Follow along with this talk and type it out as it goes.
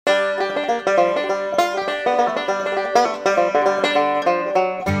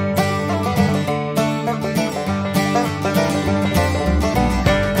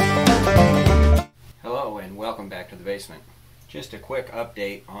just a quick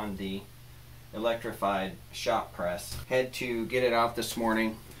update on the Electrified shop press. Had to get it out this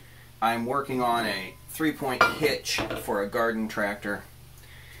morning. I'm working on a 3-point hitch for a garden tractor,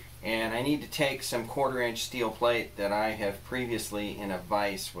 and I need to take some 1/4-inch steel plate that I have previously in a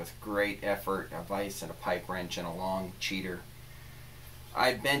vise with great effort, a vise and a pipe wrench and a long cheater.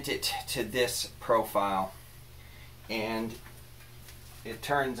 I bent it to this profile, and it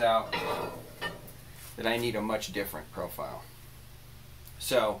turns out that I need a much different profile.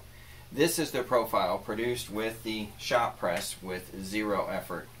 So this is the profile produced with the shop press with 0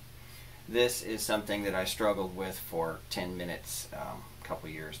 effort. This is something that I struggled with for 10 minutes a couple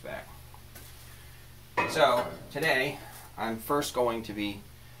years back. So today I'm first going to be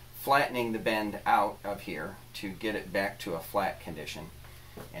flattening the bend out of here to get it back to a flat condition,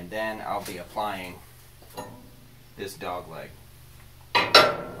 and then I'll be applying this dog leg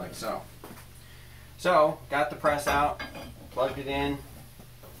like so. So got the press out, plugged it in,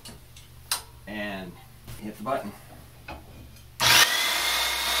 and hit the button.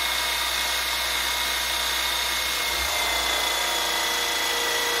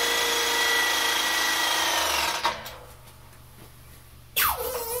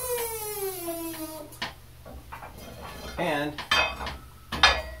 And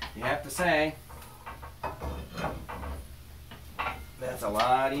you have to say, that's a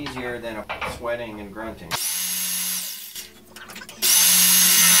lot easier than sweating and grunting.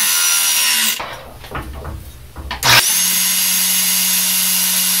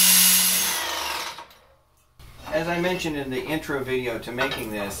 As I mentioned in the intro video to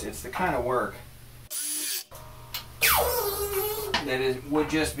making this, it's the kind of work that would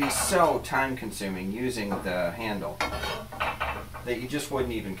just be so time consuming using the handle that you just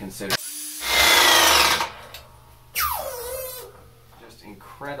wouldn't even consider. Just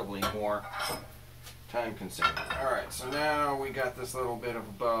incredibly more time consuming. Alright, so now we got this little bit of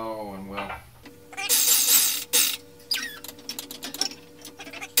a bow, and we'll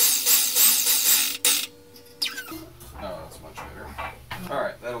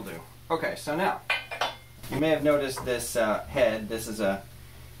Alright, that'll do. Okay, so now, you may have noticed this head. This is a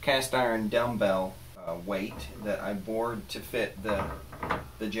cast iron dumbbell weight that I bored to fit the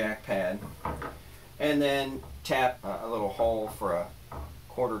jack pad, and then tap a little hole for a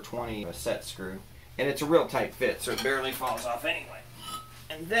 1/4 20 set screw. And it's a real tight fit, so it barely falls off anyway.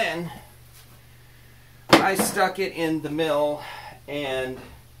 And then I stuck it in the mill and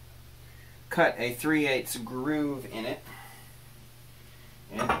cut a 3/8 groove in it.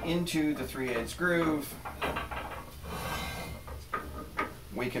 And into the 3/8 groove,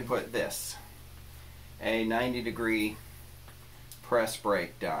 we can put this, a 90-degree press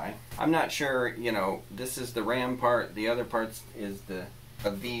brake die. I'm not sure, you know, this is the ram part, the other part is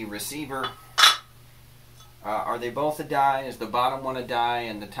a V receiver. Are they both a die? Is the bottom one a die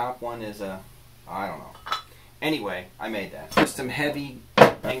and the top one is a, I don't know. Anyway, I made that. Just some heavy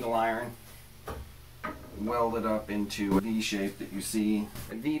angle iron, welded up into a V shape that you see.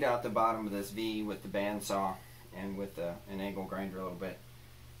 I V'd out the bottom of this V with the bandsaw and with an angle grinder a little bit,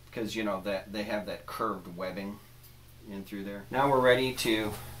 because you know that they have that curved webbing in through there. Now we're ready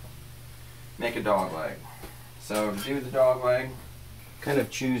to make a dog leg. So to do the dog leg, kind of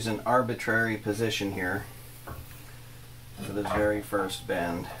choose an arbitrary position here for this very first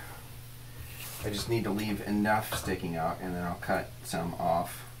bend. I just need to leave enough sticking out, and then I'll cut some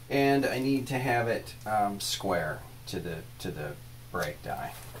off. And I need to have it square to the brake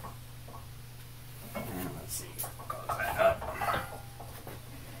die. And let's see, close that up.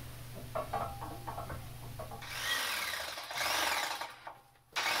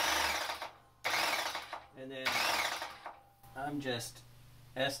 And then I'm just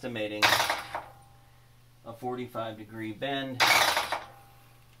estimating a 45-degree bend,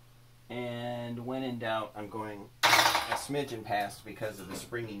 and when in doubt, I'm going a smidgen past because of the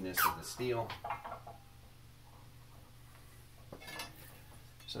springiness of the steel.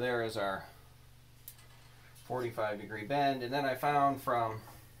 So there is our 45-degree bend, and then I found from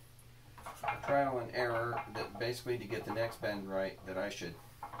trial and error that basically to get the next bend right, that I should,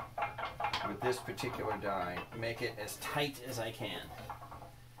 with this particular die, make it as tight as I can,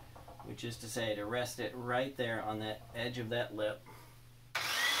 which is to say to rest it right there on that edge of that lip.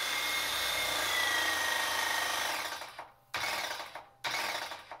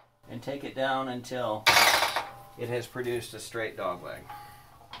 And take it down until it has produced a straight dog leg.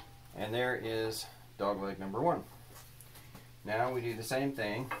 And there is dog leg number 1. Now we do the same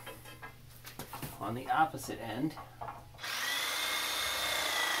thing on the opposite end.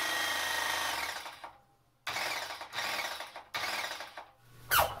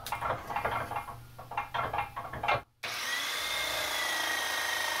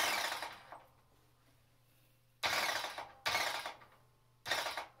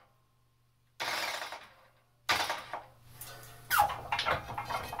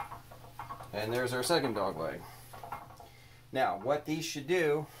 And there's our second dog leg. Now, what these should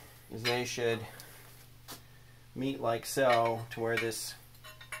do is they should meet like so, to where this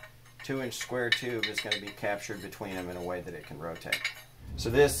 2-inch square tube is going to be captured between them in a way that it can rotate. So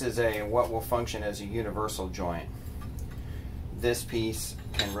this is what will function as a universal joint. This piece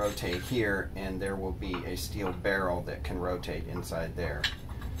can rotate here, and there will be a steel barrel that can rotate inside there.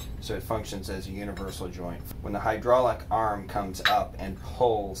 So it functions as a universal joint. When the hydraulic arm comes up and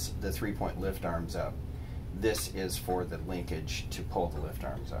pulls the 3-point lift arms up, this is for the linkage to pull the lift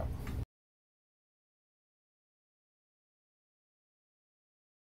arms up.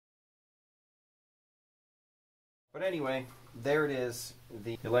 But anyway, there it is,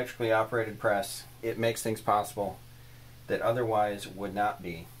 the electrically operated press. It makes things possible that otherwise would not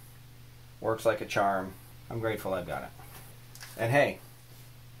be. Works like a charm. I'm grateful I've got it. And hey,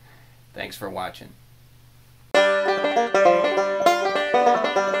 thanks for watching.